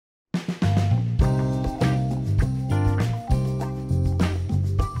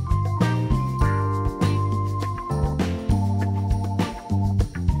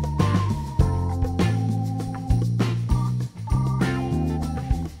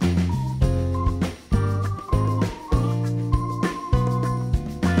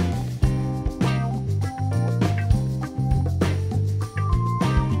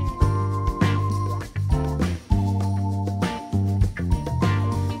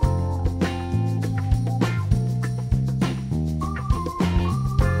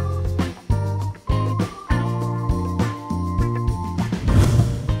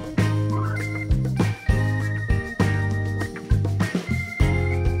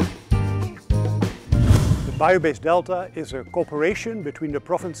Biobased Delta is a cooperation between the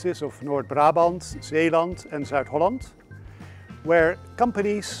provinces of Noord-Brabant, Zeeland and Zuid-Holland, where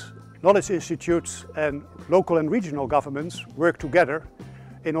companies, knowledge institutes and local and regional governments work together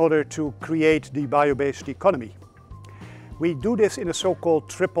in order to create the bio-based economy. We do this in a so-called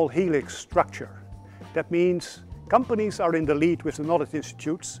triple helix structure. That means companies are in the lead with the knowledge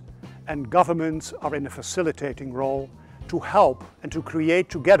institutes and governments are in a facilitating role to help and to create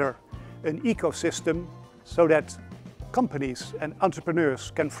together an ecosystem so that companies and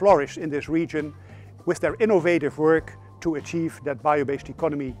entrepreneurs can flourish in this region with their innovative work to achieve that bio-based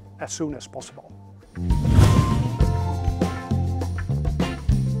economy as soon as possible.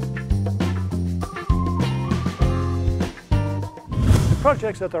 The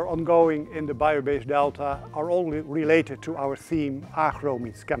projects that are ongoing in the Biobased Delta are all related to our theme Agro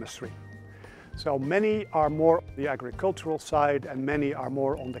meets Chemistry. So many are more on the agricultural side and many are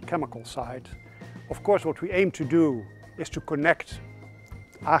more on the chemical side. Of course, what we aim to do is to connect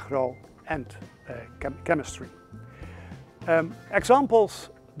agro and chemistry. Examples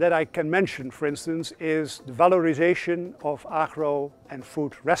that I can mention, for instance, is the valorization of agro and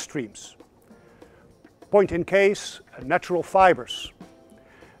food rest streams. Point in case, natural fibers.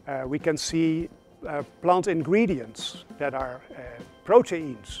 We can see plant ingredients that are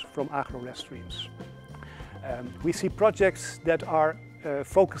proteins from agro rest streams. We see projects that are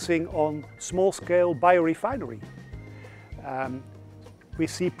focusing on small-scale biorefinery. We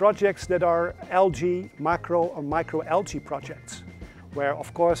see projects that are algae, macro or microalgae projects, where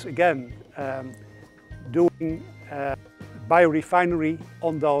of course again doing biorefinery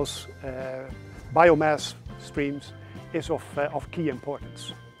on those biomass streams is of key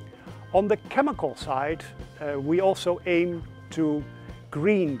importance. On the chemical side, we also aim to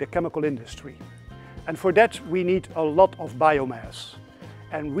green the chemical industry. And for that we need a lot of biomass.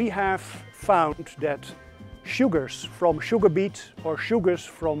 And we have found that sugars from sugar beet or sugars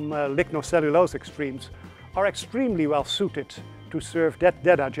from lignocellulosic streams are extremely well suited to serve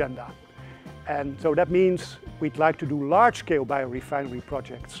that agenda. And so that means we'd like to do large-scale biorefinery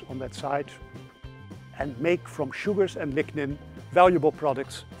projects on that side and make from sugars and lignin valuable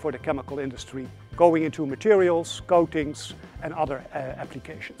products for the chemical industry, going into materials, coatings and other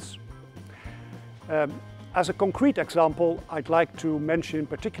applications. As a concrete example, I'd like to mention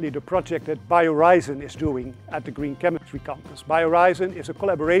particularly the project that BioHorizon is doing at the Green Chemistry Campus. BioHorizon is a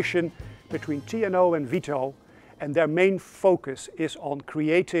collaboration between TNO and Vito, and their main focus is on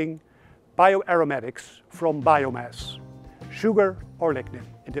creating bioaromatics from biomass, sugar or lignin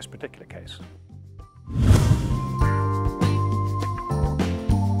in this particular case.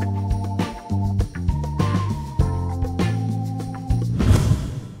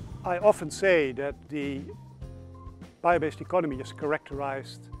 I often say that the bio-based economy is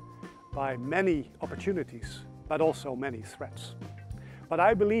characterized by many opportunities, but also many threats. But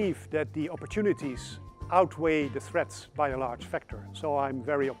I believe that the opportunities outweigh the threats by a large factor, so I'm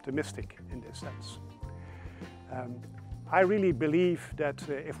very optimistic in this sense. I really believe that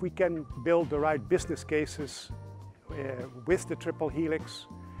if we can build the right business cases with the triple helix,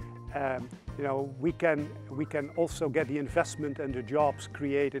 we can also get the investment and the jobs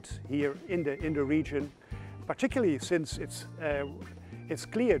created here in the region, particularly since it's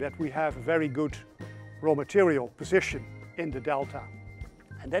clear that we have a very good raw material position in the Delta.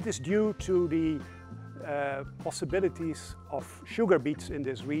 And that is due to the possibilities of sugar beets in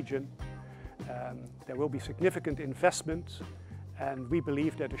this region. There will be significant investment, and we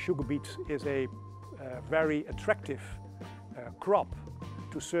believe that the sugar beet is a very attractive crop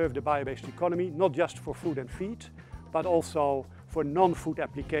to serve the bio-based economy, not just for food and feed, but also for non-food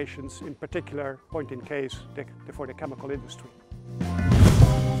applications, in particular, point in case, for the chemical industry.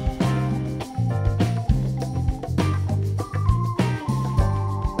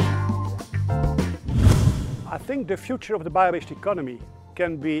 I think the future of the bio-based economy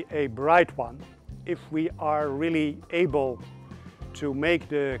can be a bright one if we are really able to make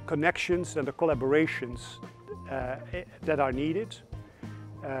the connections and the collaborations that are needed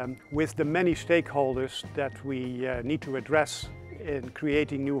with the many stakeholders that we need to address in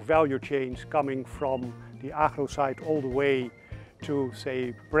creating new value chains coming from the agro side all the way to,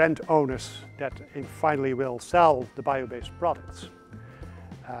 say, brand owners that finally will sell the bio-based products.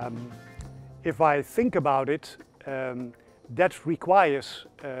 If I think about it, that requires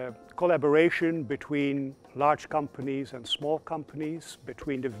collaboration between large companies and small companies,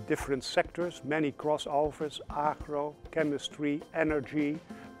 between the different sectors, many crossovers, agro, chemistry, energy,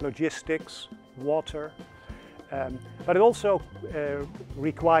 logistics, water. But it also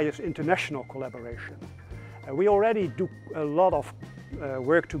requires international collaboration. We already do a lot of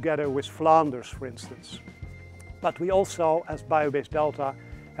work together with Flanders, for instance, But we also, as Biobased Delta,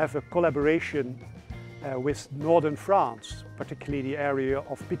 have a collaboration with northern France, particularly the area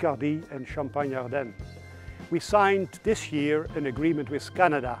of Picardy and Champagne-Ardenne. We signed this year an agreement with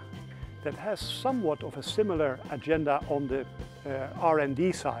Canada that has somewhat of a similar agenda on the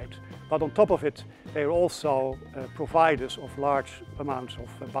R&D side, but on top of it, they are also providers of large amounts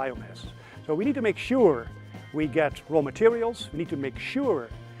of biomass. So we need to make sure we get raw materials, we need to make sure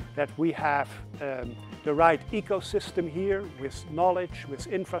that we have the right ecosystem here with knowledge, with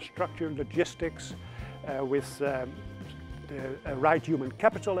infrastructure, logistics, with the right human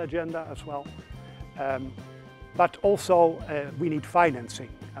capital agenda as well. But also we need financing.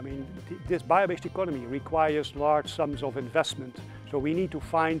 I mean, this bio-based economy requires large sums of investment. So we need to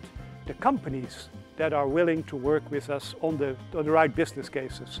find the companies that are willing to work with us on the right business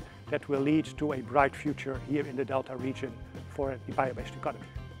cases that will lead to a bright future here in the Delta region for the bio-based economy.